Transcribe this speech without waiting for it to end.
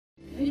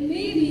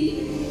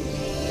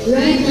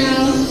Right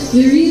now,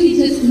 you're really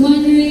just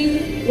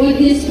wondering what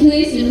this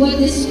place and what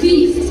this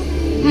feast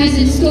has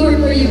in store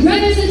for you.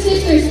 Brothers and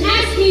sisters,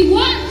 ask me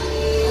what?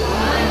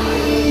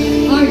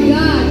 Our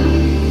God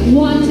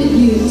wanted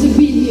you to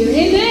be here.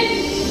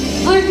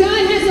 Amen? Our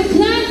God has a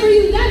plan for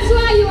you. That's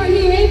why you are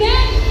here.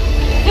 Amen?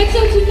 And so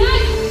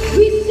tonight,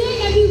 we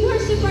sing and we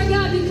worship our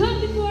God. We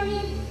come before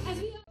Him as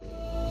we...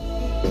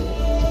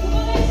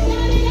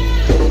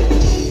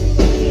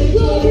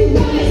 Glory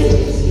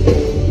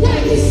rises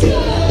like the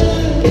sun.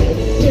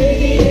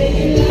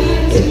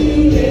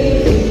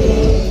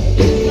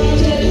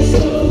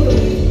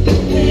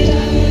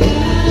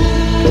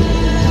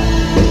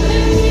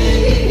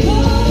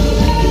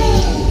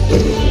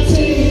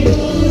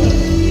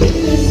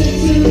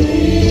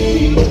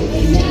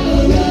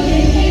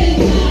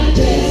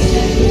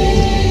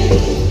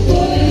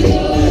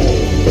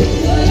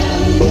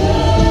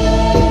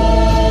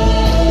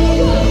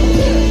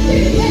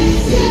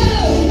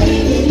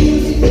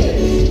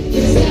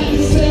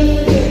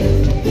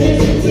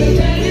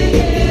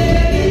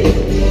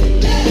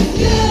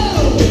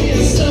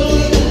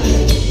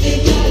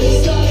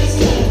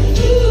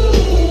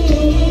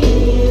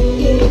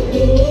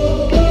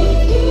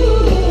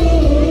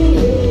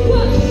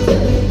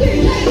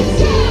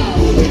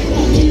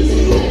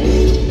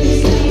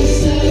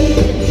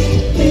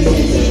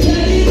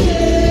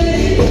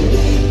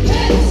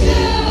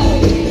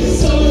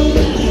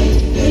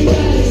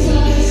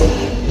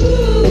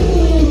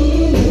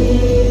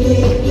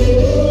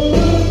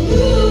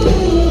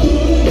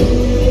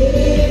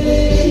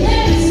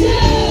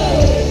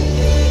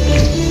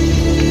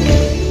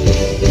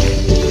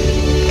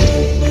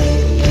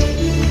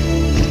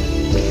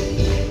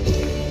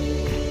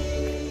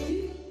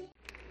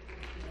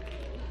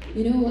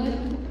 You know what,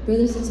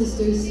 brothers and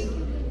sisters,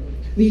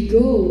 we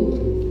go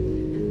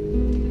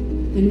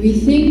and we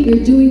think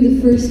we're doing the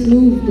first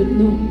move, but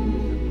no.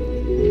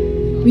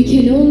 We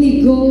can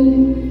only go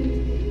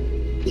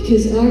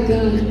because our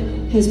God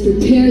has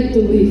prepared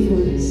the way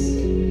for us.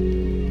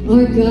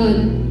 Our God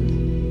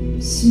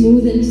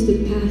smoothens the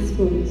path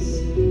for us.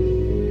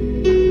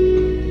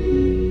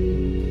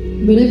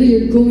 Whatever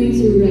you're going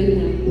through right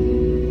now,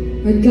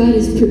 our God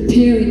is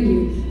preparing you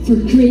for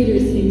greater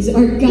things.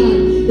 Our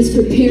God is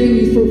preparing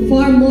you for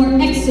far more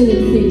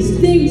excellent things,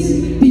 things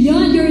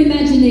beyond your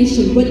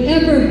imagination.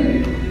 Whatever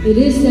it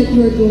is that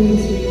you're going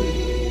through,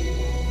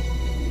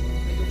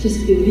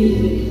 just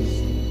believe it.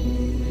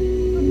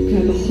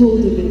 Grab a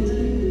hold of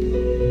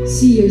it.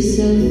 See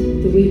yourself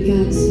the way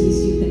God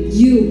sees you, that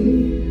you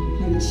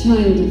are a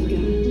child of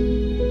God.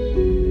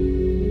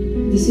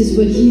 This is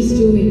what He's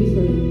doing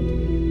for you.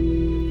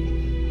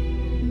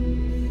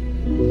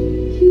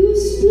 You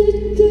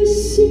split the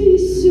sea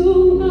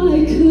so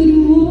I could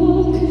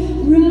walk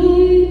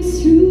right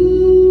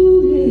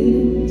through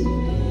it.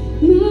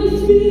 My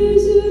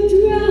fears are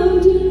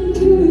drowned in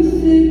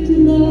perfect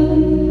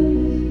love.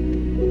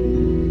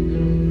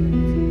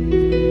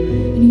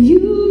 And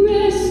you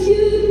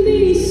rescued me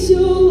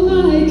so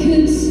I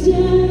could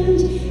stand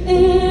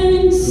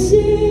and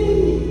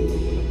sing.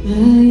 I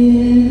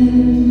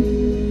am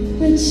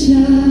a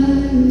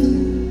child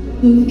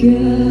of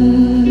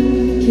God.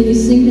 Can you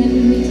sing that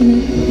with me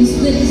tonight? You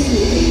split the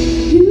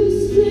sea. You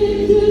split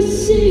the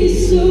sea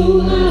so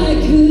I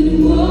could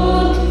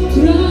walk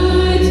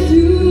right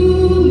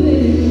through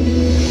it.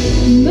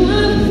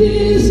 My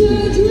fears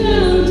are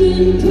drowned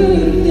in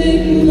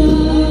perfect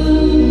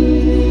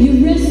love. You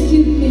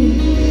rescued me.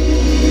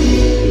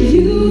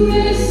 You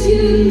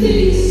rescued me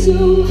so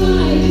I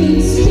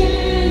could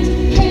stand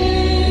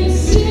and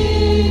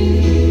sing.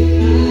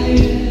 I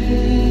am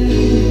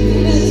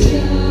a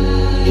child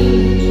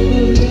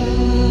of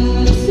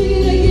God. Sing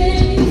it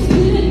again. You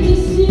split the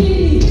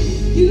sea.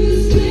 You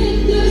split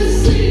the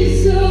sea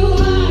so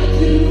I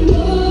could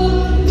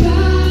walk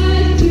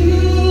right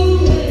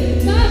through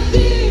it. My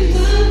fears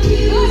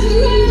are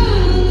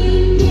drowned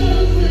in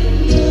perfect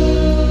love.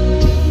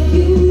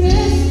 You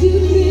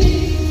rescued me.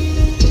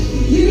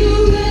 You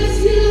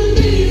rescued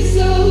me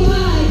so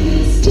I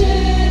could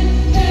stand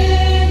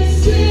and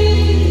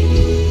sing.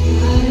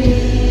 I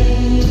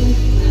am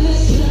a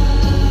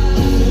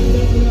child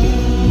of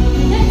God.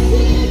 Let's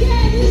sing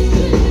again.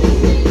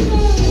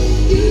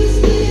 You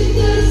split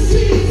the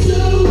sea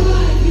so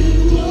I could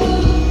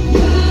walk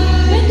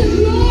right. And the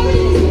glory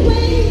is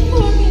waiting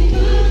for me.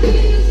 My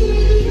fears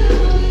were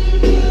drowned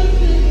in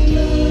perfect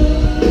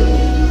love.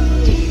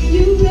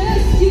 You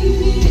rescued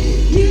me.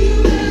 You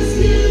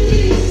rescued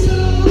me so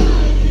I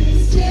could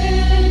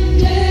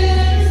stand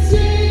and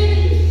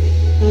sing.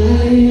 I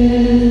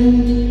am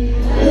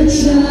a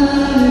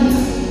child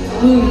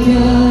of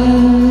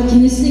God. Can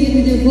you sing it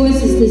with your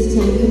voices this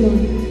time? Come on.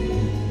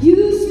 You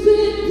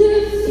split the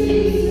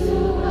sea so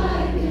I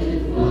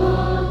could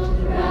walk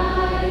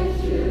right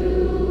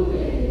through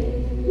it.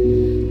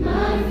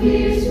 My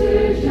fears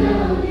were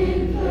drowned in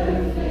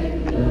perfect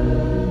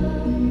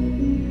love.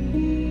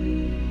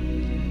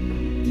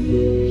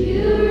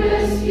 You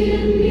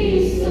rescued me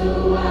so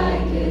I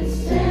could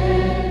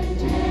stand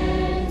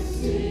and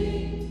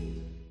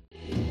sing.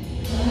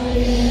 I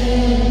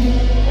am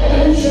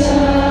a child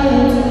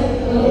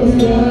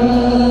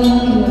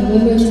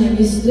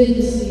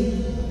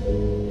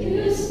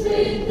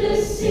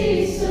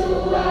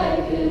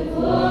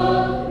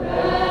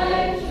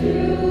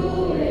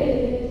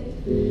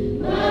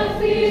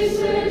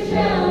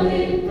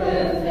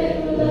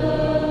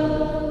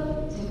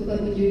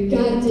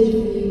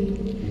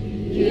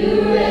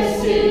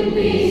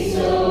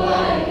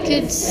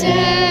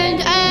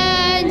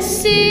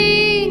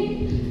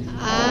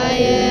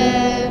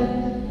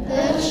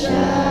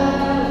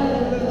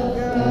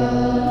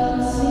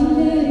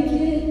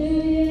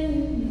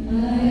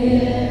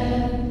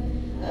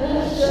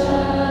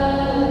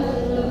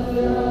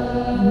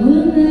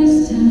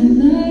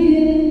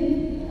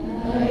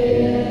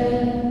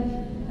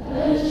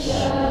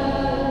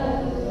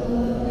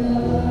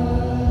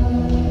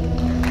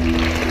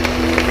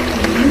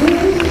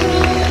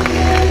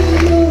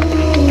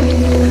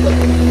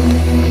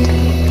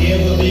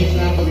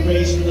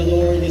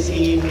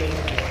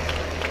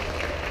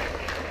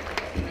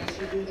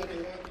do that, I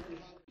want you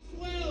to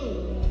well,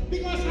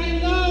 because I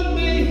love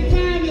my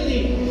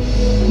family.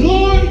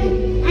 Lord,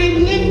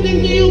 I'm lifting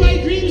to you my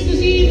dreams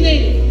this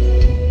evening.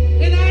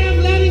 And I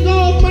am letting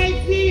go of my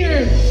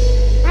fear.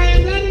 I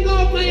am letting go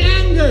of my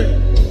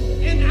anger.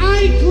 And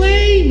I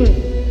claim,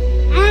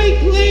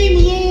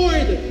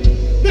 Lord,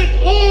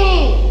 that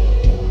all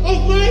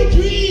of my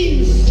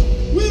dreams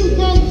will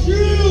come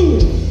true.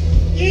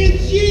 In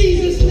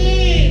Jesus'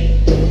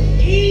 name.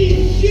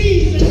 In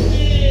Jesus'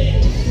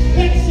 name.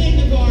 Let's sing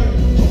the garden.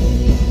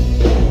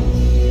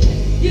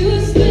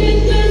 You split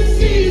the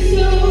sea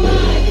so I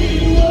can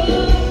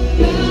walk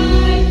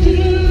right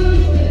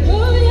through it.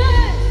 Oh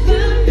yes,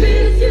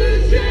 mountains to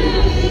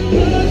travel,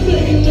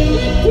 perfect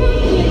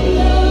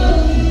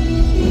love.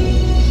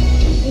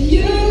 And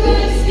you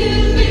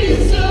rescued me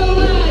so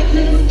I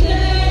can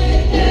stay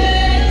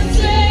and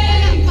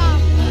say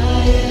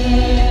I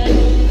am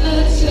a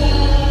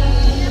child.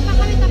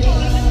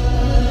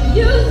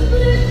 You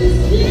split the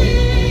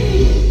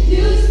sea,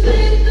 you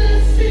split the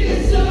sea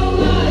so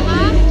I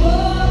can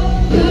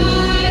walk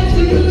right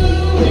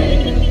through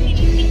it.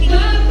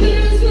 My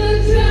fears were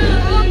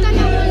drowned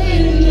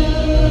in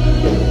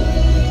love.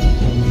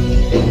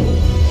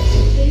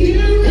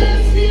 You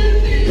rescued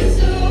me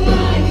so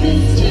I can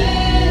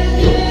stand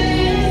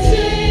and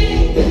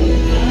say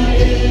I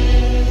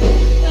am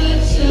a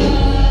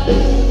child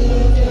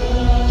of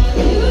God.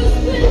 You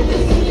split the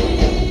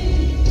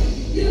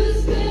sea, you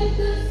split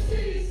the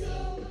sea so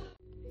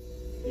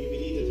Do you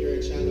believe that you're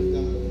a child of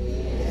God?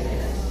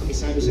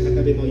 Pakisabi sa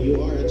katabi mo, you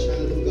are a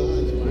child of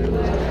God.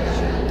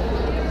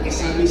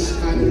 Pakisabi sa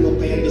kanan mo,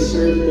 kaya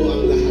deserve mo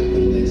ang lahat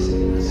ng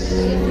blessings.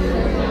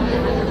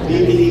 Do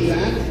you believe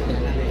that?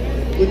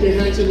 Put your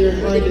hands on your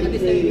heart and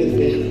pray with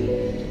me.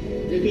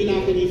 Repeat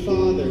after me,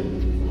 Father,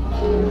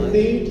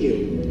 thank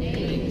you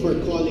for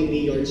calling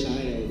me your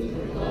child.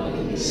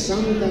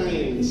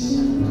 Sometimes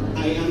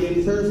I am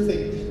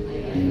imperfect.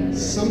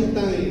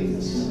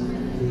 Sometimes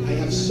I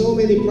have so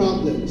many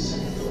problems.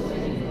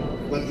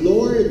 But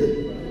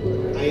Lord,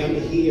 I am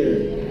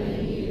here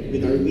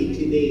with our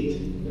weekly date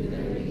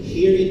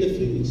here in the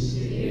feast.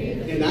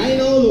 And I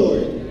know,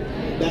 Lord,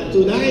 that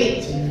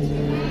tonight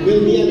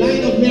will be a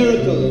night of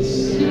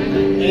miracles.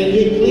 And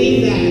we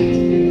claim that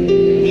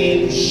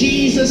in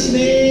Jesus'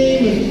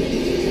 name.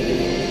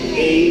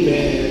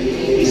 Amen.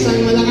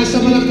 Isang malakas sa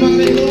malakpak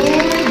na Lord.